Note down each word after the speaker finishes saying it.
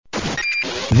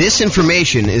This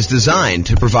information is designed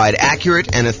to provide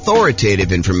accurate and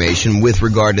authoritative information with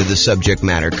regard to the subject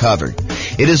matter covered.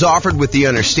 It is offered with the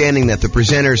understanding that the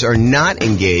presenters are not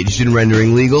engaged in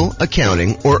rendering legal,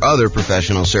 accounting, or other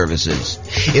professional services.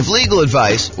 If legal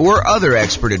advice or other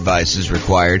expert advice is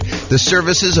required, the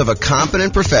services of a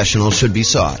competent professional should be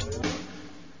sought.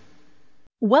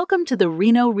 Welcome to the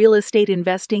Reno Real Estate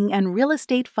Investing and Real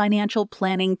Estate Financial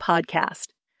Planning Podcast.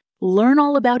 Learn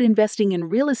all about investing in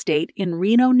real estate in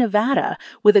Reno, Nevada,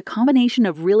 with a combination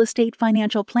of real estate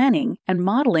financial planning and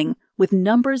modeling with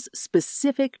numbers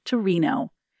specific to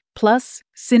Reno, plus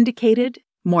syndicated,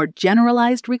 more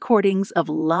generalized recordings of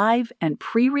live and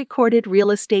pre-recorded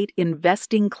real estate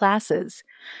investing classes,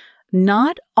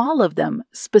 not all of them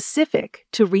specific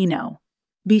to Reno.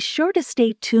 Be sure to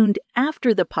stay tuned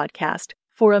after the podcast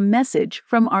for a message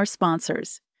from our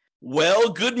sponsors. Well,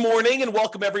 good morning and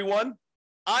welcome, everyone.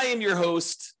 I am your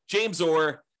host, James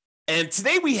Orr, and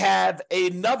today we have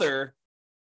another,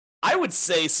 I would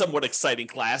say, somewhat exciting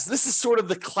class. This is sort of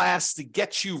the class to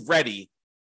get you ready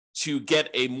to get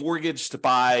a mortgage to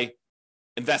buy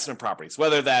investment properties,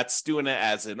 whether that's doing it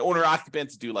as an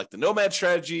owner-occupant to do like the nomad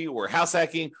strategy or house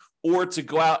hacking, or to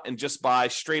go out and just buy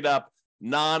straight up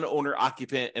non-owner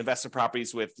occupant investment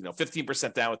properties with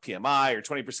 15% down with PMI, or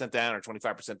 20% down, or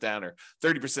 25% down, or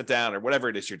 30% down, or whatever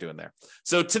it is you're doing there.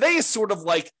 So today is sort of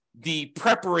like the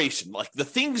preparation, like the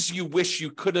things you wish you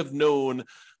could have known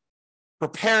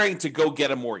preparing to go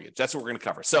get a mortgage. That's what we're going to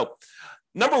cover. So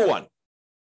number one,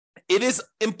 it is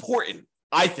important,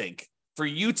 I think, for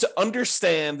you to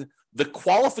understand the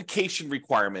qualification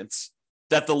requirements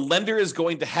that the lender is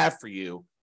going to have for you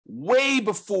way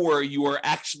before you are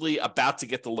actually about to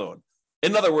get the loan.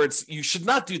 In other words, you should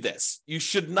not do this. You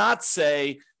should not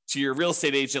say to your real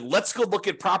estate agent, let's go look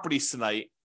at properties tonight,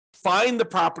 find the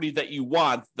property that you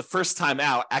want the first time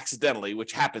out accidentally,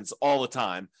 which happens all the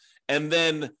time, and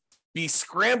then be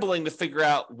scrambling to figure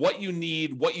out what you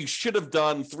need, what you should have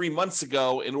done 3 months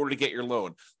ago in order to get your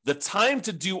loan. The time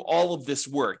to do all of this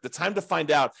work, the time to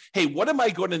find out, hey, what am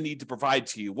I going to need to provide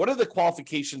to you? What are the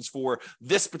qualifications for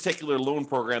this particular loan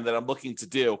program that I'm looking to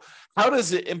do? How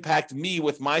does it impact me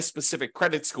with my specific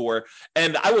credit score?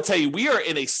 And I will tell you, we are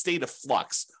in a state of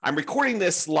flux. I'm recording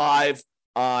this live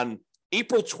on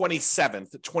April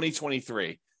 27th,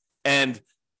 2023. And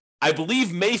I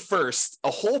believe May 1st,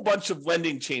 a whole bunch of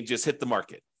lending changes hit the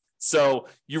market. So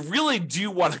you really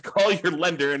do want to call your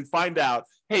lender and find out,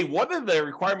 hey, what are the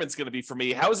requirements going to be for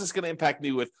me? How is this going to impact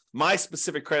me with my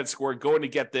specific credit score going to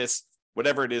get this,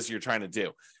 whatever it is you're trying to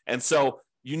do? And so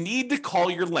you need to call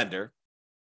your lender.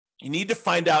 You need to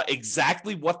find out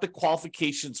exactly what the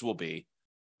qualifications will be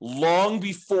long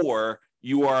before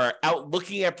you are out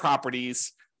looking at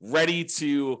properties ready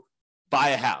to buy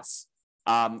a house.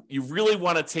 You really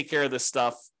want to take care of this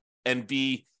stuff and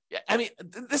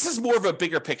this is more of a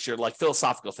bigger picture, like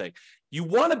philosophical thing. You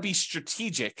want to be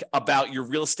strategic about your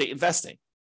real estate investing.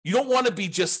 You don't want to be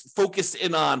just focused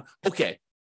in on, okay,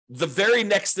 the very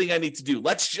next thing I need to do,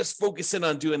 let's just focus in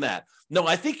on doing that. No,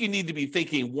 I think you need to be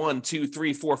thinking 1, 2,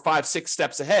 3, 4, 5, 6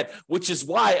 steps ahead, which is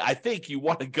why I think you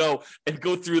want to go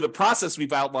through the process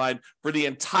we've outlined for the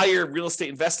entire real estate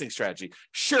investing strategy.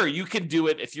 Sure, you can do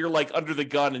it if you're like under the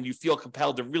gun and you feel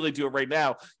compelled to really do it right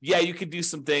now. Yeah, you can do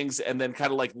some things and then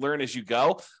kind of like learn as you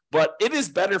go. But it is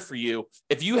better for you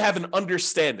if you have an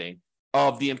understanding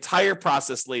of the entire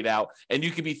process laid out and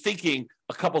you can be thinking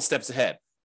a couple steps ahead.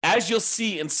 As you'll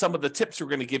see in some of the tips we're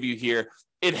going to give you here,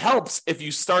 it helps if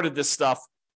you started this stuff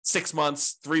 6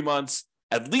 months, 3 months,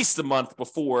 at least a month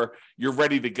before you're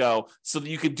ready to go, so that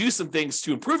you can do some things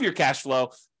to improve your cash flow,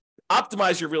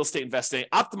 optimize your real estate investing,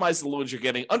 optimize the loans you're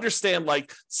getting, understand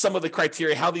like some of the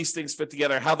criteria, how these things fit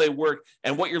together, how they work,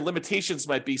 and what your limitations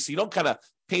might be, so you don't kind of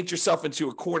paint yourself into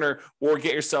a corner or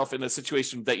get yourself in a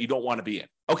situation that you don't want to be in.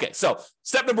 Okay, so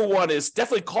step number one is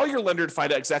definitely call your lender to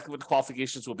find out exactly what the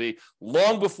qualifications will be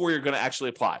long before you're going to actually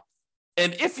apply.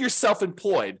 And if you're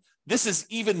self-employed, this is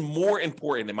even more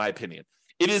important, in my opinion.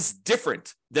 It is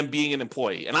different than being an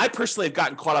employee. And I personally have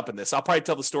gotten caught up in this. I'll probably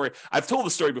tell the story. I've told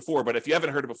the story before, but if you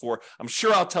haven't heard it before, I'm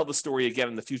sure I'll tell the story again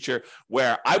in the future,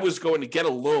 where I was going to get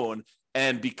a loan.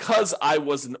 And because I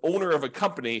was an owner of a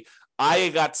company, I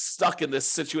got stuck in this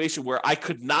situation where I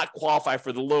could not qualify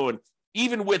for the loan,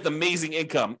 even with amazing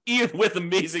income, even with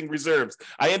amazing reserves.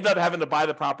 I ended up having to buy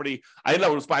the property. I ended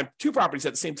up buying 2 properties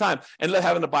at the same time. I ended up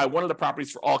having to buy one of the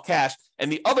properties for all cash.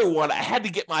 And the other one, I had to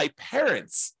get my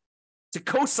parents to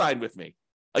co-sign with me.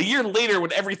 A year later,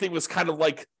 when everything was kind of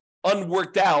like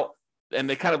unworked out and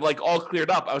they kind of like all cleared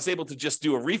up, I was able to just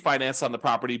do a refinance on the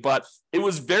property. But it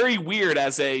was very weird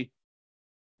as a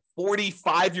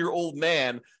 45-year-old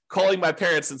man calling my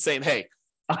parents and saying, hey,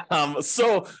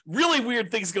 So really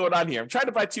weird things going on here. I'm trying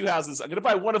to buy 2 houses. I'm going to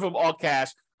buy one of them all cash.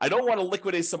 I don't want to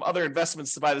liquidate some other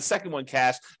investments to buy the second one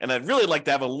cash, and I'd really like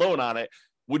to have a loan on it.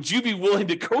 Would you be willing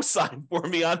to co-sign for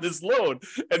me on this loan?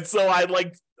 And so I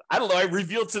don't know, I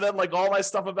revealed to them like all my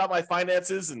stuff about my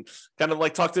finances and kind of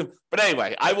like talk to them. But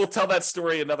anyway, I will tell that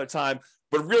story another time.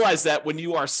 But realize that when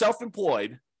you are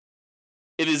self-employed,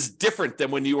 it is different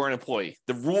than when you are an employee.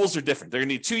 The rules are different. They're going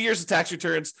to need 2 years of tax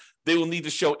returns. They will need to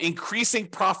show increasing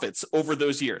profits over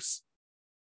those years.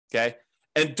 Okay.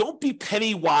 And don't be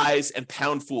penny wise and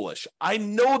pound foolish. I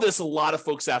know there's a lot of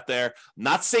folks out there, I'm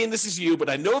not saying this is you, but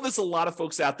I know there's a lot of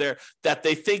folks out there that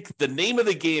they think the name of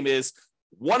the game is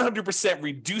 100%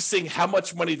 reducing how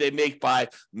much money they make by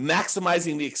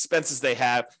maximizing the expenses they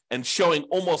have and showing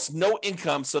almost no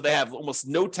income, so they have almost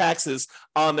no taxes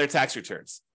on their tax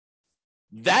returns.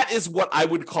 That is what I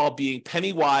would call being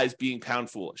penny wise, being pound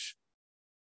foolish.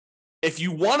 If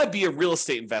you want to be a real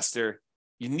estate investor,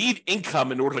 you need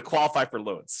income in order to qualify for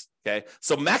loans, okay?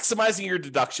 So maximizing your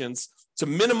deductions to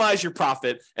minimize your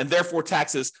profit and therefore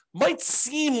taxes might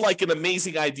seem like an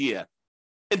amazing idea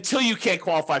until you can't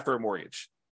qualify for a mortgage.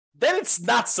 Then it's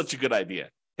not such a good idea,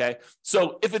 okay?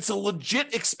 So if it's a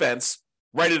legit expense,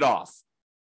 write it off.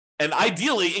 And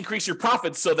ideally, increase your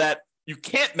profits so that you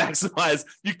can't maximize,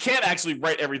 you can't actually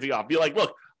write everything off. Be like,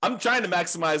 look, I'm trying to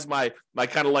maximize my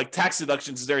kind of like tax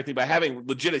deductions and everything by having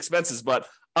legit expenses, but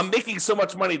I'm making so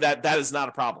much money that that is not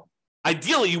a problem.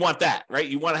 Ideally, you want that, right?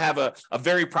 You want to have a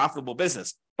very profitable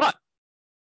business, but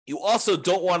you also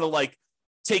don't want to like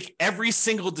take every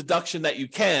single deduction that you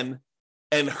can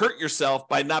and hurt yourself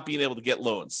by not being able to get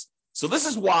loans. So this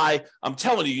is why I'm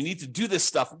telling you, you need to do this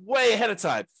stuff way ahead of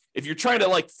time. If you're trying to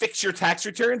like fix your tax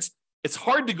returns, it's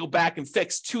hard to go back and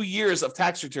fix 2 years of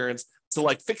tax returns to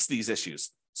like fix these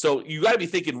issues. So you got to be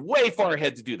thinking way far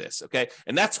ahead to do this, okay?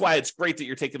 And that's why it's great that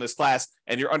you're taking this class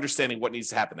and you're understanding what needs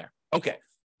to happen there. Okay,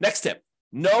 next tip,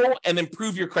 know and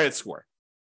improve your credit score.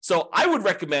 So I would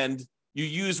recommend you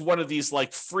use one of these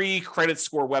like free credit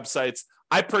score websites.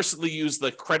 I personally use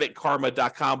the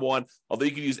creditkarma.com one, although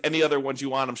you can use any other ones you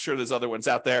want. I'm sure there's other ones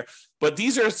out there. But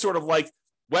these are sort of like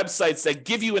websites that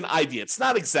give you an idea. It's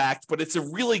not exact, but it's a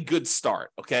really good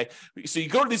start, okay? So you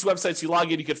go to these websites, you log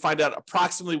in, you can find out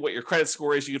approximately what your credit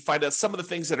score is. You can find out some of the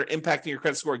things that are impacting your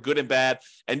credit score, good and bad,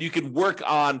 and you can work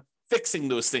on fixing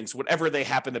those things, whatever they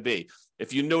happen to be.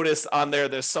 If you notice on there,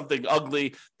 there's something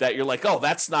ugly that you're like, oh,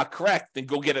 that's not correct, then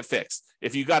go get it fixed.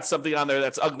 If you got something on there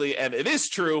that's ugly and it is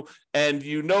true, and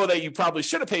you know that you probably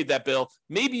should have paid that bill,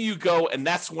 maybe you go and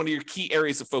that's one of your key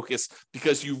areas of focus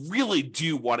because you really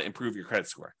do want to improve your credit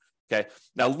score. Okay.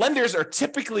 Now, lenders are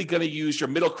typically going to use your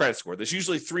middle credit score. There's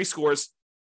usually 3 scores.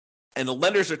 And the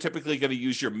lenders are typically going to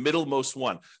use your middlemost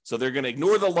one. So they're going to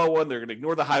ignore the low one, they're going to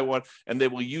ignore the high one, and they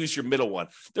will use your middle one.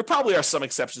 There probably are some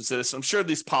exceptions to this. I'm sure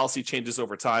these policy changes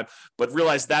over time, but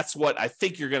realize that's what I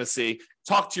think you're going to see.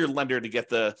 Talk to your lender to get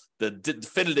the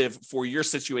definitive for your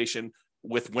situation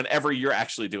with whenever you're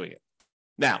actually doing it.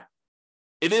 Now,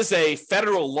 it is a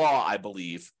federal law, I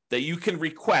believe, that you can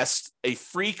request a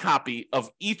free copy of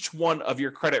each one of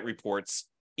your credit reports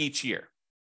each year.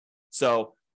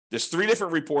 So there's 3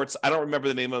 different reports. I don't remember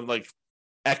the name of them, like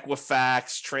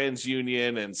Equifax,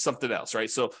 TransUnion, and something else, right?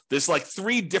 So there's like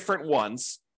 3 different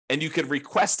ones, and you can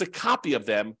request a copy of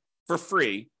them for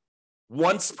free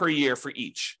once per year for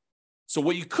each. So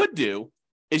what you could do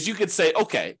is you could say,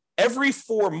 okay, every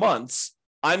 4 months,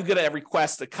 I'm going to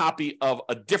request a copy of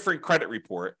a different credit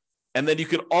report, and then you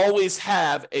could always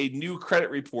have a new credit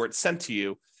report sent to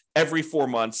you every 4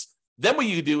 months. Then what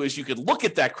you could do is you could look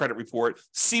at that credit report,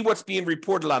 see what's being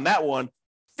reported on that one,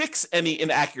 fix any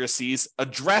inaccuracies,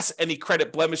 address any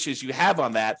credit blemishes you have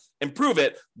on that, improve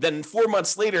it. Then 4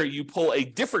 months later, you pull a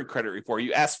different credit report.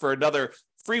 You ask for another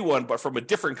free one, but from a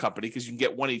different company because you can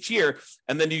get one each year.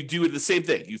 And then you do the same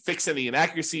thing. You fix any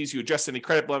inaccuracies, you address any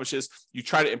credit blemishes, you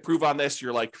try to improve on this.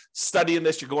 You're like studying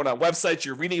this, you're going on websites,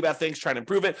 you're reading about things, trying to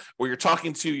improve it, or you're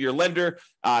talking to your lender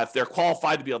if they're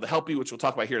qualified to be able to help you, which we'll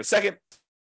talk about here in a second.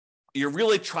 You're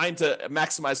really trying to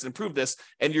maximize and improve this,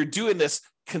 and you're doing this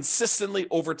consistently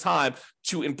over time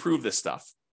to improve this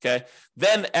stuff, okay?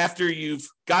 Then after you've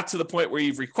got to the point where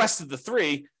you've requested the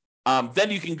 3, then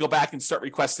you can go back and start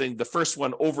requesting the first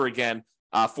one over again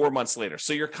 4 months later.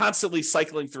 So you're constantly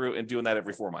cycling through and doing that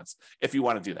every 4 months if you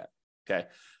want to do that, okay?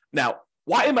 Now,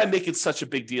 why am I making such a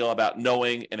big deal about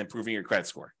knowing and improving your credit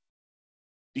score?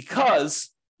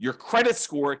 Because your credit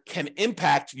score can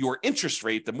impact your interest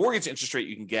rate, the mortgage interest rate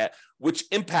you can get, which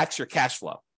impacts your cash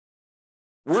flow.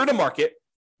 We're in a market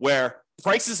where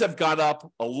prices have gone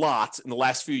up a lot in the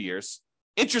last few years.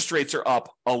 Interest rates are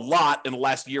up a lot in the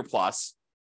last year plus.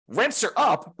 Rents are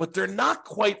up, but they're not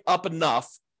quite up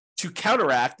enough to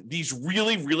counteract these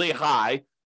really, really high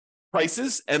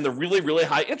prices and the really, really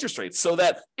high interest rates, so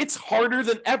that it's harder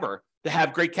than ever to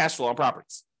have great cash flow on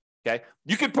properties. Okay.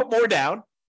 You can put more down,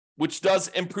 which does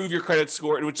improve your credit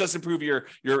score and which does improve your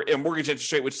mortgage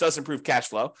interest rate, which does improve cash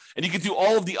flow. And you can do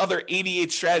all of the other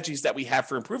 88 strategies that we have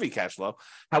for improving cash flow.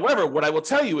 However, what I will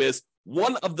tell you is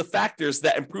one of the factors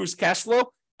that improves cash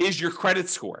flow is your credit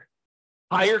score.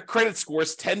 Higher credit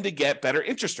scores tend to get better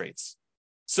interest rates.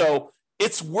 So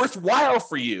it's worthwhile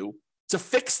for you to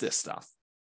fix this stuff,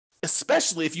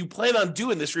 especially if you plan on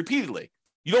doing this repeatedly.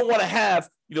 You don't want to have,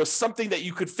 something that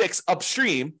you could fix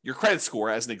upstream, your credit score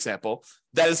as an example,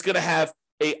 that is going to have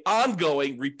an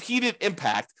ongoing repeated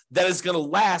impact that is going to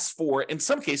last for, in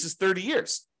some cases, 30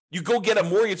 years. You go get a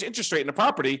mortgage interest rate in a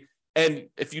property, and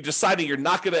if you decide that you're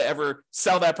not going to ever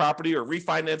sell that property or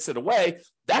refinance it away,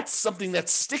 that's something that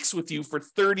sticks with you for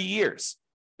 30 years.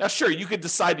 Now, sure, you could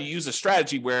decide to use a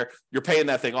strategy where you're paying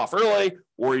that thing off early,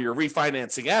 or you're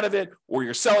refinancing out of it, or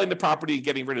you're selling the property and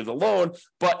getting rid of the loan.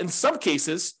 But in some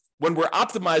cases, when we're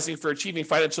optimizing for achieving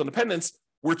financial independence,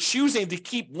 we're choosing to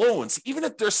keep loans, even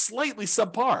if they're slightly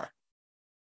subpar.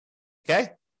 Okay?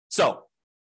 So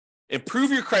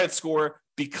improve your credit score,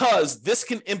 because this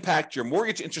can impact your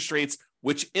mortgage interest rates,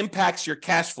 which impacts your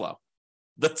cash flow.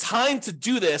 The time to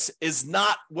do this is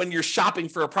not when you're shopping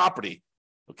for a property.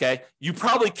 Okay, you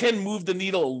probably can move the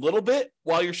needle a little bit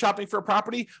while you're shopping for a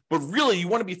property, but really you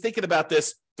want to be thinking about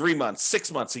this 3 months,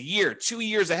 6 months, a year, 2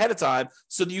 years ahead of time,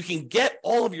 so that you can get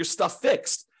all of your stuff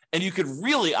fixed and you could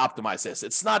really optimize this.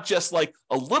 It's not just like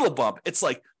a little bump, it's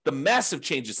like the massive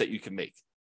changes that you can make.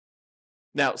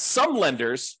 Now, some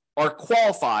lenders are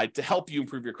qualified to help you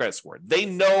improve your credit score. They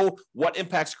know what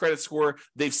impacts credit score.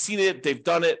 They've seen it, they've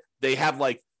done it. They have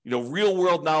real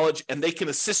world knowledge, and they can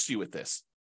assist you with this.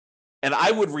 And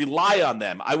I would rely on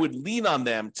them. I would lean on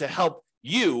them to help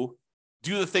you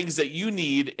do the things that you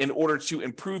need in order to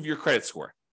improve your credit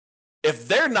score. If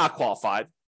they're not qualified,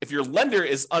 if your lender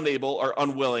is unable or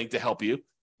unwilling to help you,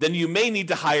 then you may need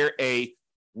to hire a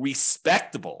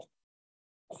respectable,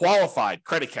 qualified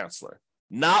credit counselor,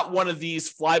 not one of these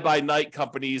fly-by-night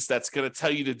companies that's going to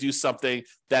tell you to do something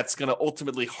that's going to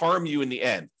ultimately harm you in the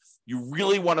end. You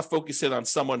really want to focus in on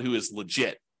someone who is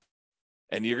legit.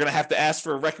 And you're going to have to ask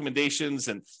for recommendations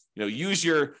and use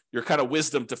your kind of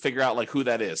wisdom to figure out who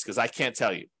that is, because I can't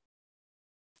tell you.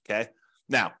 Okay.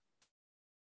 Now,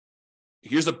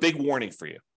 here's a big warning for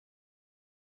you.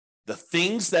 The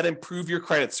things that improve your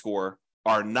credit score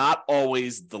are not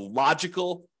always the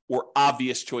logical or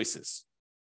obvious choices.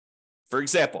 For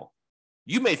example,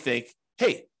 you may think,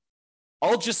 hey,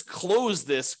 I'll just close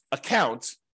this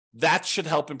account. That should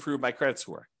help improve my credit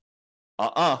score.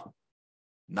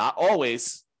 Not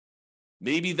always.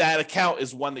 Maybe that account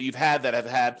is one that you've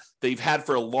had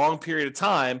for a long period of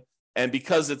time, and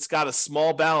because it's got a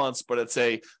small balance, but it's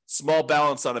a small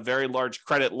balance on a very large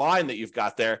credit line that you've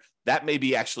got there, that may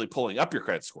be actually pulling up your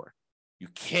credit score. You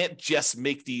can't just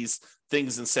make these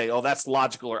things and say, oh, that's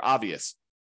logical or obvious.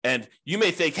 And you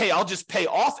may think, hey, I'll just pay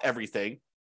off everything.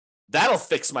 That'll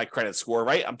fix my credit score,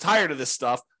 right? I'm tired of this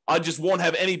stuff. I just won't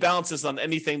have any balances on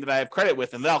anything that I have credit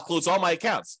with, and then I'll close all my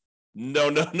accounts. No.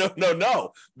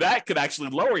 That could actually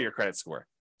lower your credit score.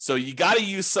 So you got to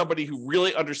use somebody who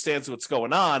really understands what's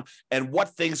going on and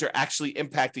what things are actually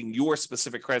impacting your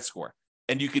specific credit score.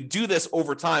 And you could do this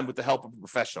over time with the help of a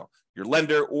professional, your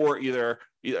lender, or either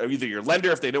your lender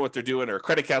if they know what they're doing, or a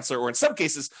credit counselor, or in some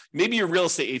cases, maybe your real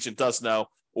estate agent does know,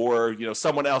 or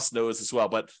someone else knows as well.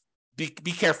 But be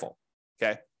careful.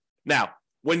 Okay. Now,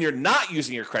 when you're not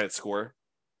using your credit score,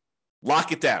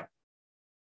 lock it down.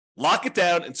 Lock it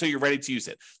down until you're ready to use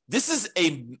it. This is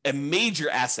a major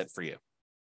asset for you.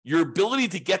 Your ability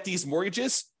to get these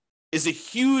mortgages is a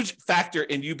huge factor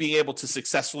in you being able to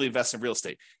successfully invest in real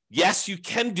estate. Yes, you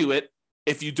can do it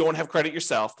if you don't have credit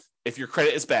yourself, if your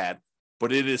credit is bad,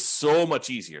 but it is so much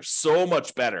easier, so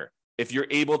much better if you're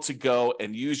able to go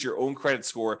and use your own credit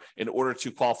score in order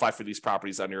to qualify for these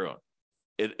properties on your own.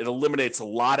 It eliminates a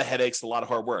lot of headaches, a lot of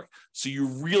hard work. So you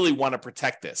really want to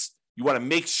protect this. You want to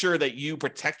make sure that you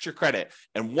protect your credit.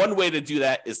 And one way to do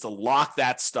that is to lock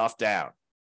that stuff down.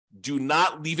 Do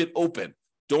not leave it open.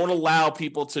 Don't allow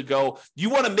people to go. You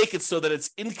want to make it so that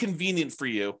it's inconvenient for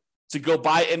you to go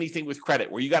buy anything with credit,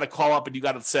 where you got to call up and you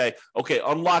got to say, okay,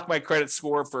 unlock my credit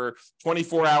score for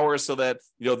 24 hours so that,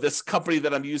 this company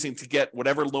that I'm using to get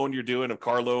whatever loan you're doing, a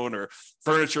car loan or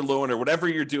furniture loan or whatever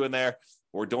you're doing there,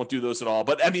 or don't do those at all.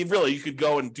 But I mean, really, you could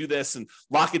go and do this and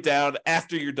lock it down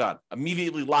after you're done.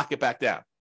 Immediately lock it back down.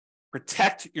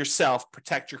 Protect yourself,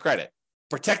 protect your credit.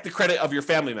 Protect the credit of your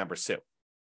family members too.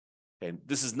 And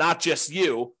this is not just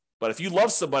you. But if you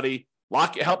love somebody,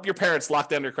 help your parents lock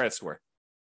down their credit score,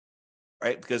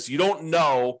 right? Because you don't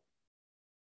know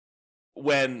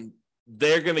when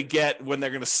they're going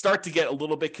to start to get a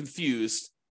little bit confused,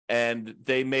 and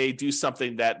they may do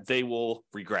something that they will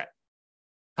regret.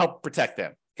 Help protect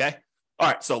them, okay? All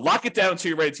right, so lock it down until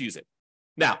you're ready to use it.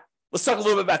 Now, let's talk a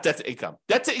little bit about debt to income.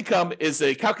 Debt to income is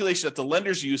a calculation that the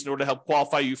lenders use in order to help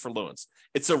qualify you for loans.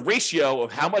 It's a ratio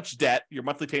of how much debt, your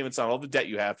monthly payments on all the debt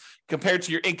you have, compared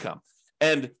to your income.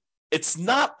 And it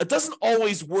doesn't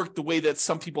always work the way that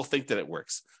some people think that it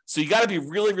works. So you got to be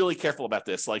really, really careful about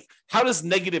this. Like, how does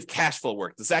negative cash flow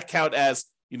work? Does that count as,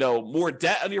 more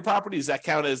debt on your property? Does that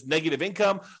count as negative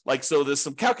income? So there's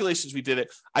some calculations we did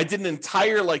it. I did an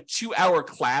entire 2-hour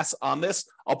class on this.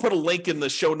 I'll put a link in the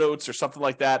show notes or something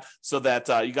like that so that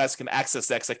you guys can access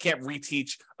that, because I can't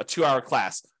reteach a 2-hour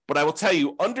class. But I will tell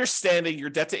you, understanding your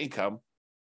debt to income,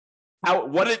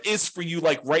 what it is for you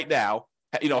right now,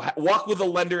 walk with a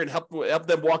lender and help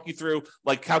them walk you through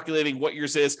calculating what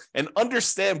yours is, and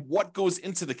understand what goes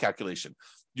into the calculation.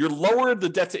 Your lower the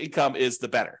debt to income is, the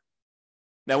better.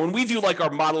 Now, when we do our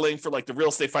modeling for the real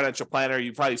estate financial planner,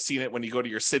 you've probably seen it when you go to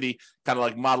your city, kind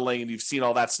of modeling, and you've seen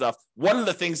all that stuff. One of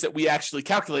the things that we actually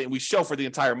calculate and we show for the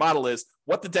entire model is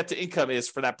what the debt to income is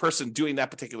for that person doing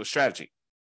that particular strategy.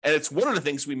 And it's one of the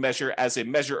things we measure as a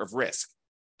measure of risk.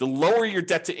 The lower your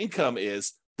debt to income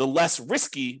is, the less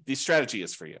risky the strategy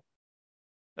is for you.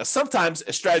 Now, sometimes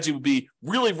a strategy would be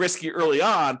really risky early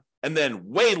on and then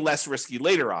way less risky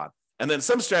later on. And then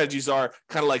some strategies are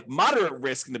kind of moderate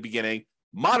risk in the beginning,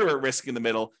 moderate risk in the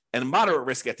middle, and moderate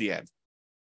risk at the end.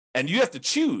 And you have to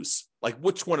choose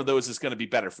which one of those is going to be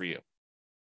better for you.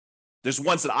 There's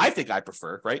ones that I think I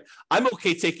prefer, right? I'm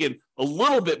okay taking a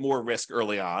little bit more risk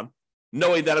early on,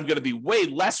 knowing that I'm going to be way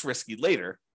less risky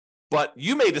later. But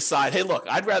you may decide, hey, look,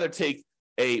 I'd rather take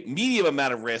a medium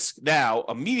amount of risk now,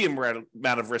 a medium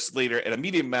amount of risk later, and a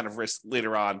medium amount of risk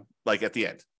later on, at the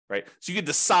end, right? So you can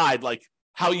decide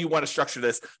how you want to structure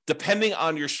this depending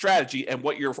on your strategy and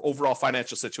what your overall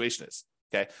financial situation is,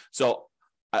 okay? So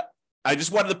I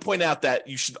just wanted to point out that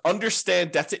you should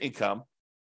understand debt to income,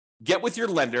 get with your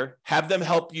lender, have them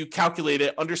help you calculate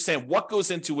it, understand what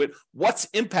goes into it, what's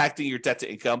impacting your debt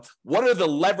to income, what are the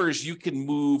levers you can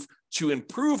move to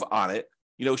improve on it.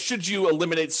 Should you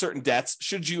eliminate certain debts?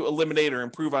 Should you eliminate or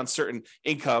improve on certain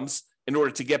incomes in order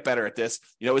to get better at this?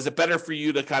 Is it better for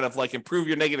you to kind of improve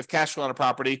your negative cash flow on a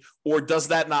property, or does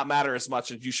that not matter as much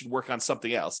and you should work on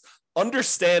something else?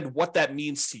 Understand what that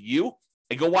means to you,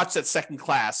 and go watch that second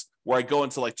class where I go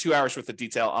into 2 hours worth of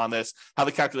detail on this, how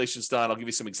the calculation is done. I'll give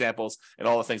you some examples and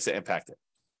all the things that impact it.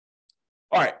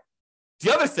 All right.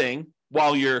 The other thing,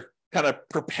 while you're kind of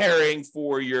preparing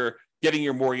for getting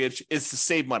your mortgage, is to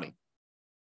save money.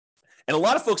 And a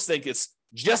lot of folks think it's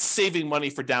just saving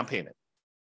money for down payment.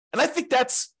 And I think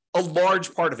that's a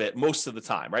large part of it most of the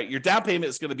time, right? Your down payment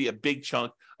is going to be a big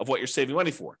chunk of what you're saving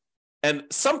money for. And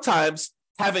sometimes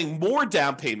having more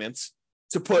down payments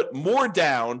to put more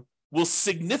down will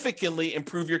significantly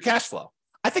improve your cash flow.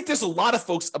 I think there's a lot of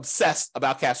folks obsessed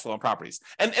about cash flow on properties,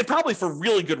 and probably for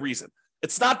really good reason.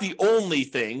 It's not the only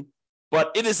thing,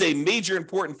 but it is a major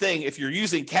important thing if you're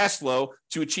using cash flow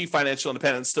to achieve financial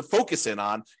independence, to focus in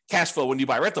on cash flow when you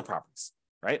buy rental properties,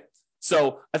 right?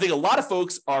 So I think a lot of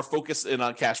folks are focused in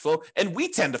on cash flow, and we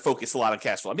tend to focus a lot on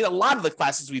cash flow. I mean, a lot of the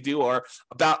classes we do are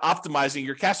about optimizing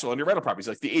your cash flow on your rental properties,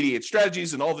 like the 88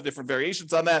 strategies and all the different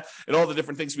variations on that and all the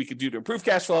different things we can do to improve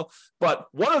cash flow. But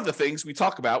one of the things we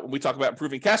talk about when we talk about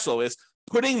improving cash flow is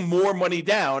putting more money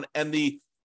down and the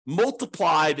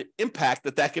multiplied impact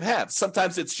that can have.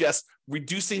 Sometimes it's just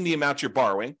reducing the amount you're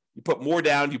borrowing. You put more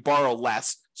down, you borrow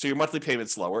less, so your monthly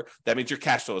payment's lower. That means your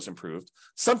cash flow is improved.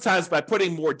 Sometimes by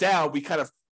putting more down, we kind of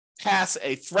pass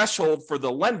a threshold for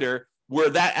the lender where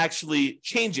that actually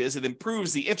changes and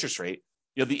improves the interest rate.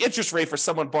 The interest rate for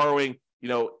someone borrowing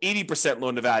 80%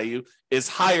 loan to value is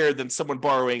higher than someone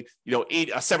borrowing, a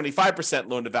 75%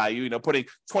 loan to value, putting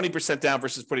 20% down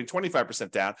versus putting 25%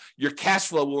 down. Your cash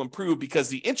flow will improve because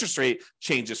the interest rate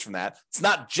changes from that. It's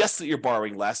not just that you're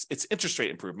borrowing less, it's interest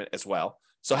rate improvement as well.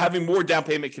 So having more down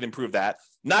payment can improve that.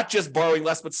 Not just borrowing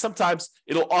less, but sometimes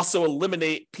it'll also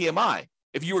eliminate PMI.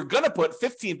 If you were going to put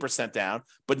 15% down,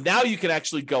 but now you can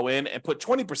actually go in and put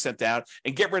 20% down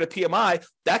and get rid of PMI,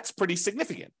 that's pretty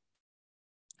significant.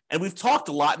 And we've talked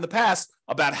a lot in the past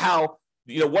about how,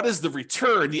 what is the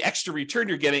return, the extra return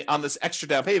you're getting on this extra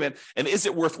down payment, and is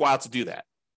it worthwhile to do that?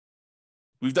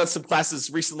 We've done some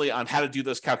classes recently on how to do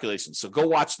those calculations, so go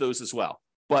watch those as well.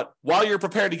 But while you're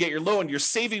prepared to get your loan, you're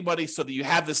saving money so that you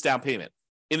have this down payment.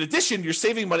 In addition, you're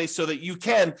saving money so that you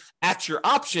can, at your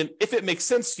option, if it makes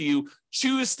sense to you,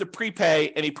 choose to prepay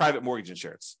any private mortgage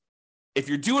insurance. if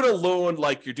you're doing a loan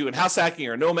like you're doing house hacking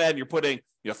or Nomad, and you're putting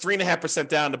 3.5%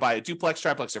 down to buy a duplex,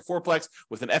 triplex, or fourplex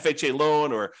with an FHA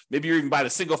loan, or maybe you're even buying a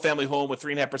single family home with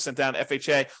 3.5% down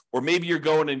FHA, or maybe you're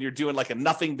going and you're doing like a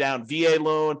nothing down VA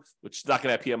loan, which is not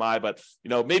going to have PMI, but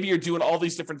maybe you're doing all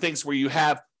these different things where you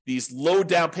have these low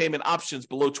down payment options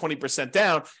below 20%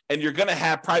 down, and you're going to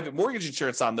have private mortgage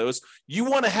insurance on those. You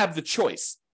want to have the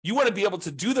choice. You want to be able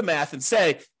to do the math and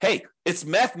say, hey, it's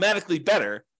mathematically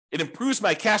better. It improves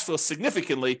my cash flow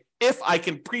significantly if I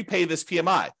can prepay this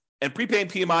PMI. And prepaying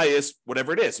PMI is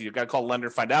whatever it is. You've got to call a lender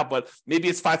and find out, but maybe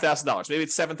it's $5,000, maybe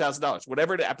it's $7,000,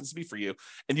 whatever it happens to be for you.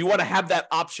 And you want to have that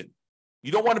option.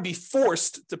 You don't want to be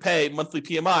forced to pay monthly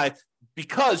PMI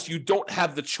because you don't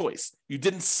have the choice. You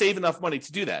didn't save enough money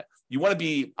to do that. You want to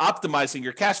be optimizing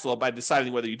your cash flow by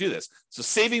deciding whether you do this. So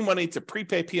saving money to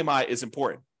prepay PMI is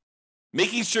important.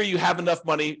 Making sure you have enough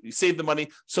money, you save the money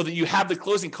so that you have the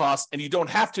closing costs and you don't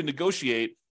have to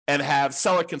negotiate and have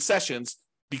seller concessions,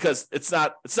 because it's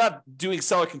not doing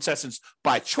seller concessions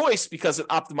by choice because it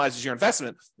optimizes your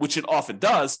investment, which it often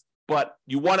does, but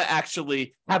you want to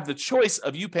actually have the choice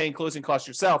of you paying closing costs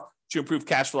yourself to improve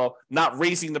cash flow, not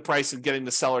raising the price and getting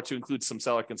the seller to include some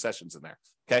seller concessions in there.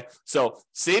 Okay, so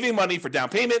saving money for down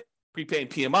payment, prepaying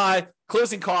PMI,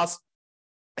 closing costs,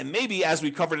 and maybe, as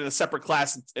we covered in a separate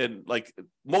class and like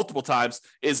multiple times,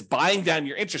 is buying down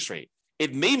your interest rate.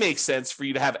 It may make sense for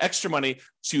you to have extra money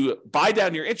to buy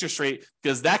down your interest rate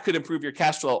because that could improve your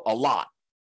cash flow a lot.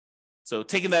 So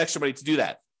taking that extra money to do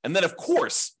that. And then, of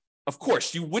course,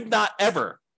 you would not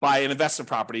ever buy an investment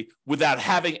property without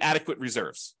having adequate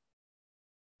reserves.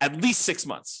 At least 6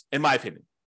 months, in my opinion.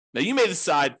 Now, you may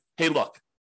decide, hey, look,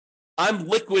 I'm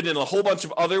liquid in a whole bunch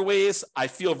of other ways. I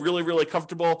feel really, really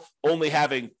comfortable only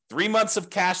having 3 months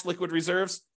of cash liquid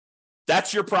reserves.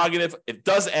 That's your prerogative. It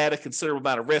does add a considerable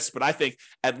amount of risk, but I think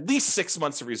at least 6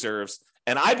 months of reserves.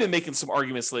 And I've been making some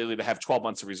arguments lately to have 12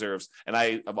 months of reserves. And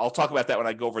I'll talk about that when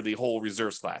I go over the whole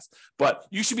reserves class. But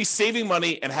you should be saving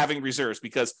money and having reserves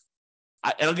because,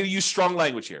 and I'm going to use strong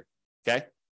language here, okay?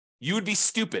 You would be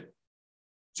stupid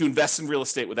to invest in real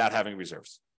estate without having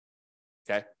reserves,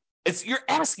 okay? You're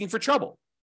asking for trouble.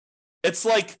 It's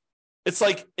like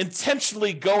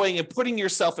intentionally going and putting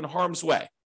yourself in harm's way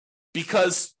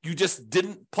because you just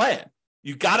didn't plan.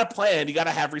 You got to plan. You got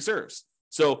to have reserves.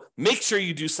 So make sure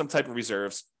you do some type of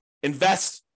reserves,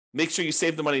 invest, make sure you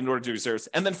save the money in order to do reserves.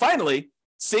 And then finally,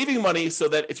 saving money so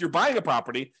that if you're buying a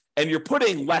property and you're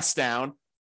putting less down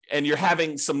and you're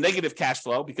having some negative cash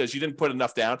flow because you didn't put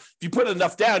enough down. If you put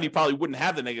enough down, you probably wouldn't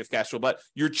have the negative cash flow, but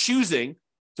you're choosing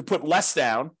to put less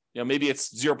down. Maybe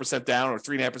it's 0% down or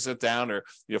 3.5% down, or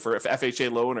for an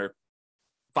FHA loan, or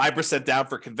 5% down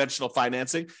for conventional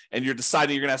financing, and you're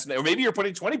deciding you're going to have some, or maybe you're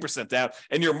putting 20% down,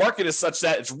 and your market is such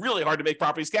that it's really hard to make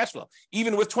properties cash flow,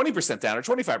 even with 20% down or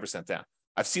 25% down.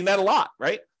 I've seen that a lot,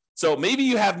 right? So maybe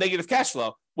you have negative cash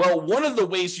flow. Well, one of the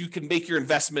ways you can make your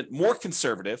investment more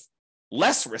conservative,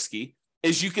 less risky,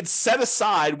 is you can set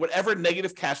aside whatever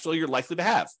negative cash flow you're likely to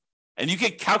have, and you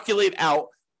can calculate out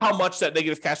how much that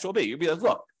negative cash flow will be. You'll be like,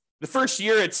 look, the first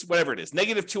year it's whatever it is,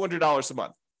 negative $200 a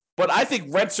month. But I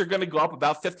think rents are going to go up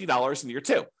about $50 in year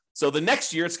two. So the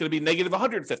next year it's going to be negative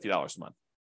 $150 a month.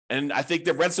 And I think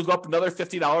the rents will go up another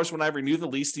 $50 when I renew the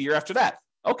lease the year after that.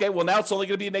 Okay, well now it's only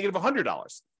going to be a negative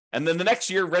 $100. And then the next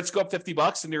year rents go up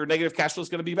 $50 and your negative cash flow is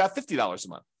going to be about $50 a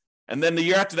month. And then the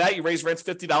year after that you raise rents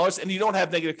 $50 and you don't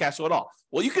have negative cash flow at all.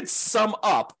 Well, you could sum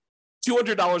up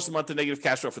 $200 a month in negative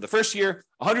cash flow for the first year,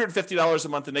 $150 a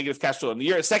month in negative cash flow in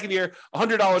the second year,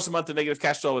 $100 a month in negative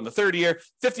cash flow in the third year,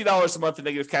 $50 a month in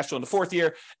negative cash flow in the fourth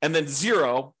year, and then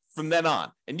zero from then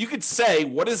on. And you could say,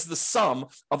 what is the sum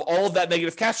of all of that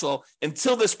negative cash flow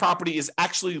until this property is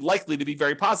actually likely to be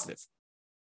very positive?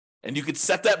 And you could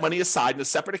set that money aside in a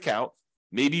separate account,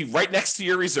 maybe right next to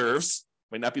your reserves,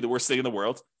 might not be the worst thing in the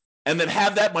world, and then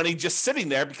have that money just sitting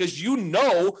there because you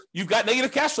know you've got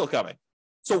negative cash flow coming.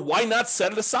 So why not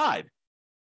set it aside?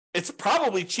 It's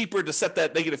probably cheaper to set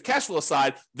that negative cash flow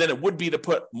aside than it would be to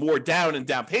put more down in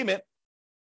down payment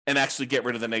and actually get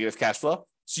rid of the negative cash flow.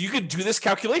 So you could do this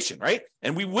calculation, right?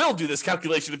 And we will do this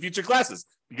calculation in future classes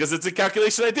because it's a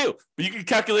calculation I do. But you can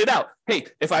calculate out, hey,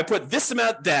 if I put this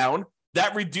amount down,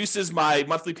 that reduces my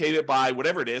monthly payment by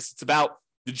whatever it is. It's about,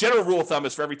 the general rule of thumb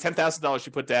is for every $10,000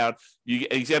 you put down, you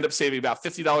end up saving about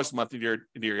 $50 a month in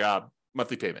your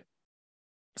monthly payment.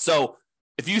 So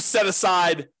if you set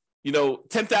aside,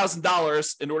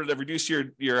 $10,000 in order to reduce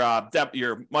your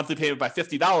monthly payment by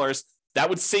 $50, that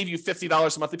would save you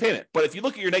 $50 a monthly payment. But if you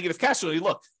look at your negative cash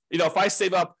flow, if I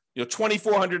save up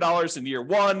 $2,400 in year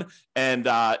one, and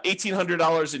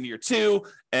 $1,800 in year two,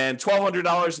 and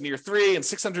 $1,200 in year three, and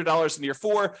 $600 in year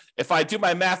four. If I do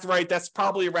my math right, that's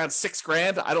probably around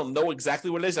 $6,000. I don't know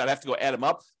exactly what it is. I'd have to go add them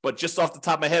up, but just off the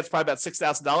top of my head, it's probably about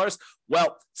 $6,000.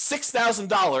 Well,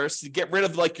 $6,000 to get rid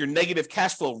of like your negative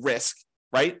cash flow risk,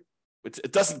 right?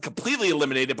 It doesn't completely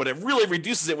eliminate it, but it really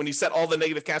reduces it when you set all the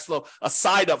negative cash flow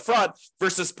aside up front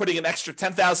versus putting an extra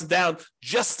 $10,000 down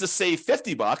just to save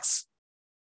 $50.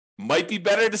 Might be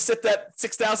better to set that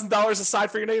 $6,000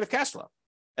 aside for your negative cash flow.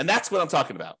 And that's what I'm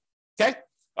talking about. Okay.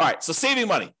 All right. So saving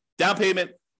money, down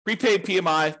payment, prepaid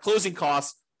PMI, closing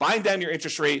costs, buying down your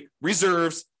interest rate,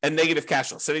 reserves, and negative cash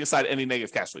flow, setting aside any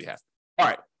negative cash flow you have. All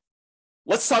right.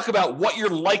 Let's talk about what you're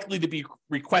likely to be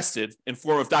requested in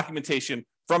form of documentation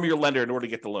from your lender in order to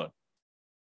get the loan.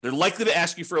 They're likely to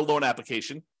ask you for a loan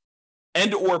application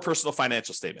and or a personal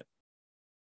financial statement.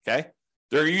 Okay.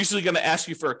 They're usually going to ask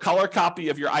you for a color copy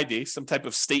of your ID, some type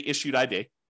of state-issued ID,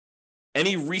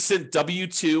 any recent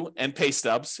W-2 and pay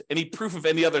stubs, any proof of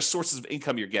any other sources of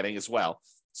income you're getting as well.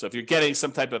 So if you're getting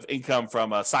some type of income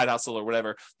from a side hustle or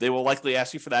whatever, they will likely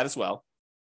ask you for that as well.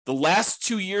 The last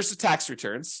 2 years of tax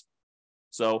returns.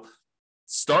 So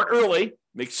start early,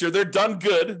 make sure they're done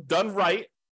good, done right,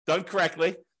 done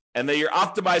correctly, and that you're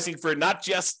optimizing for not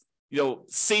just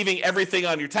saving everything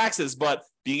on your taxes, but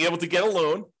being able to get a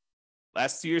loan.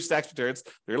 Last 2 years tax returns,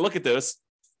 they're going to look at those.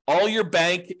 All your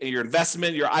bank, your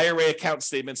investment, your IRA account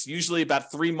statements, usually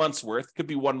about 3 months worth. Could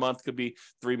be 1 month, could be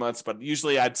 3 months, but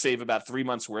usually I'd save about 3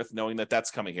 months worth knowing that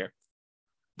that's coming here.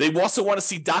 They also want to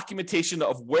see documentation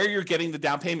of where you're getting the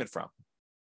down payment from.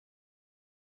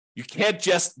 You can't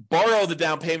just borrow the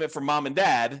down payment from mom and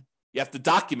dad. You have to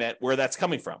document where that's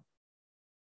coming from.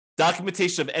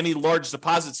 Documentation of any large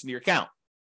deposits in your account.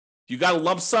 If you got a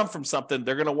lump sum from something,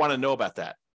 they're going to want to know about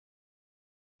that.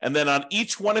 And then on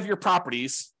each one of your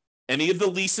properties, any of the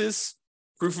leases,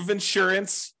 proof of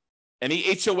insurance, any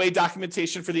HOA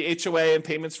documentation for the HOA and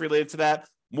payments related to that,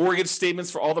 mortgage statements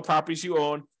for all the properties you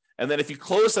own. And then if you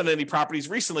closed on any properties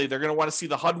recently, they're going to want to see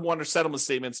the HUD-1 or settlement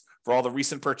statements for all the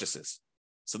recent purchases.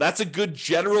 So that's a good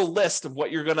general list of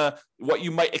what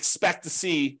you might expect to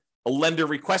see a lender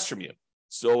request from you.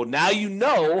 So now you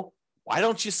know, why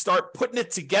don't you start putting it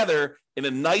together in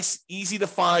a nice, easy to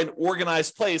find,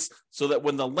 organized place so that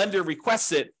when the lender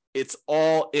requests it, it's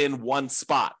all in one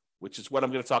spot, which is what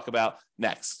I'm going to talk about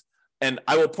next. And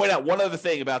I will point out one other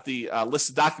thing about the list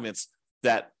of documents,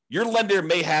 that your lender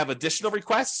may have additional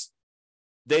requests.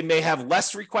 They may have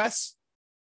less requests,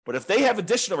 but if they have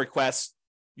additional requests,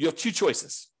 you have two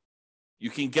choices. You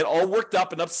can get all worked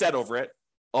up and upset over it.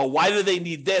 Oh, why do they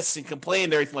need this, and complain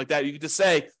and everything like that? You can just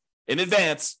say in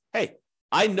advance, hey,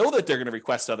 I know that they're going to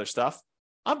request other stuff.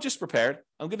 I'm just prepared.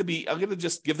 I'm going to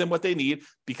just give them what they need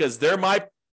because they're my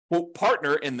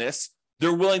partner in this.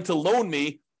 They're willing to loan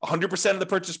me 100% of the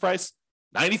purchase price,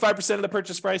 95% of the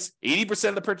purchase price, 80%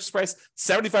 of the purchase price,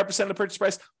 75% of the purchase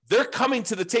price. They're coming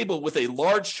to the table with a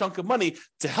large chunk of money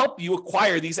to help you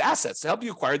acquire these assets, to help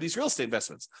you acquire these real estate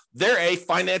investments. They're a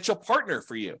financial partner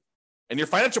for you. And your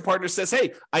financial partner says,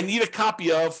 hey, I need a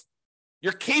copy of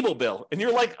your cable bill. And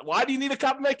you're like, why do you need a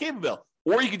copy of my cable bill?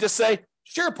 Or you could just say,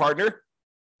 sure, partner,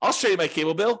 I'll show you my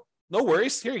cable bill. No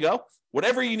worries. Here you go.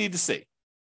 Whatever you need to see.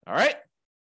 All right.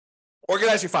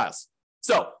 Organize your files.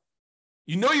 So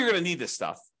you know you're going to need this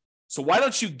stuff. So why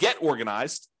don't you get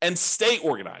organized and stay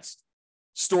organized?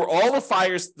 Store all the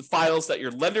files that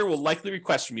your lender will likely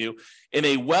request from you in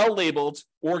a well-labeled,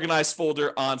 organized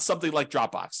folder on something like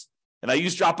Dropbox. And I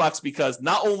use Dropbox because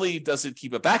not only does it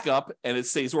keep a backup and it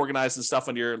stays organized and stuff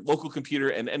on your local computer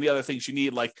and any other things you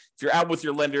need, like if you're out with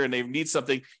your lender and they need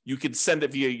something, you can send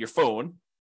it via your phone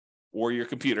or your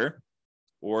computer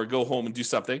or go home and do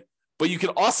something. But you can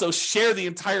also share the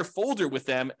entire folder with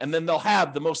them, and then they'll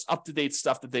have the most up-to-date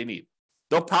stuff that they need.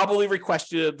 They'll probably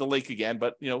request you the link again,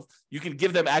 but you can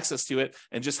give them access to it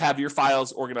and just have your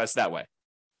files organized that way.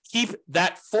 Keep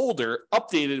that folder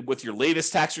updated with your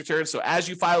latest tax return. So as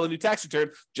you file a new tax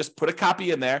return, just put a copy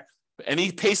in there.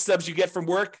 Any pay stubs you get from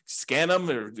work, scan them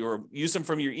or use them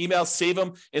from your email, save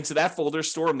them into that folder,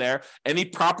 store them there. Any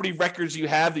property records you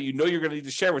have that you're going to need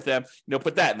to share with them,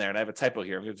 put that in there. And I have a typo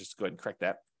here. I'm going to just go ahead and correct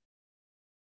that.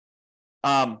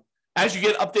 As you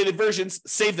get updated versions,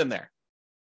 save them there.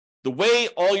 That way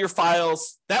all your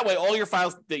files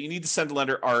that you need to send to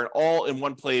lender are all in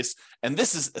one place. And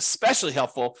this is especially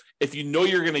helpful if you know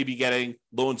you're going to be getting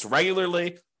loans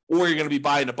regularly, or you're going to be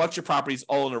buying a bunch of properties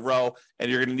all in a row, and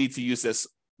you're going to need to use this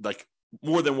like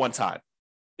more than one time.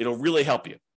 It'll really help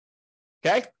you.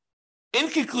 Okay? In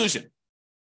conclusion,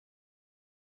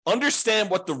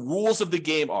 understand what the rules of the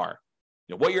game are.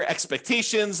 what your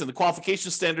expectations and the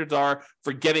qualification standards are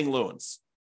for getting loans.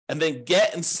 And then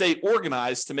get and stay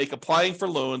organized to make applying for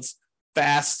loans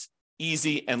fast,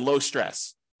 easy, and low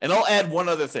stress. And I'll add one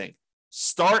other thing.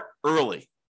 Start early.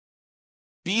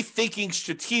 Be thinking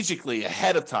strategically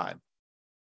ahead of time.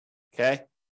 Okay?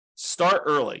 Start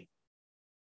early.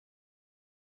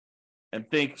 And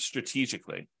think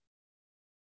strategically.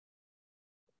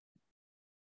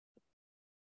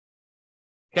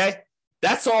 Okay?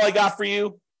 That's all I got for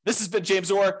you. This has been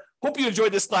James Orr. Hope you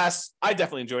enjoyed this class. I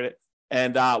definitely enjoyed it.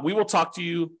 And we will talk to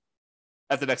you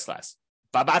at the next class.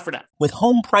 Bye-bye for now. With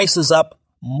home prices up,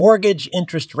 mortgage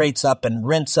interest rates up, and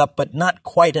rents up, but not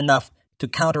quite enough to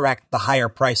counteract the higher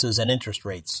prices and interest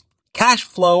rates, cash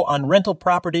flow on rental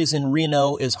properties in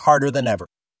Reno is harder than ever.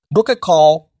 Book a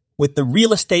call with the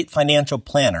Real Estate Financial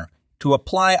Planner to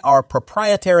apply our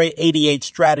proprietary 88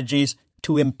 strategies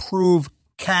to improve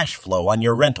cash flow on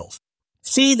your rentals.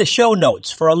 See the show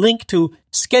notes for a link to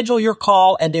schedule your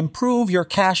call and improve your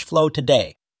cash flow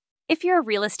today. If you're a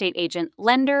real estate agent,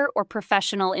 lender, or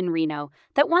professional in Reno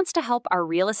that wants to help our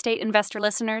real estate investor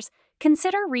listeners,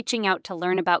 consider reaching out to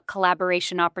learn about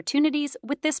collaboration opportunities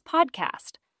with this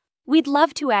podcast. We'd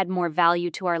love to add more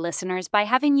value to our listeners by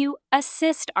having you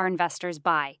assist our investors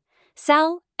buy,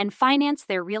 sell, and finance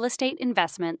their real estate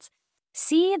investments.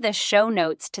 See the show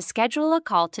notes to schedule a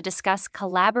call to discuss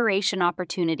collaboration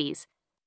opportunities.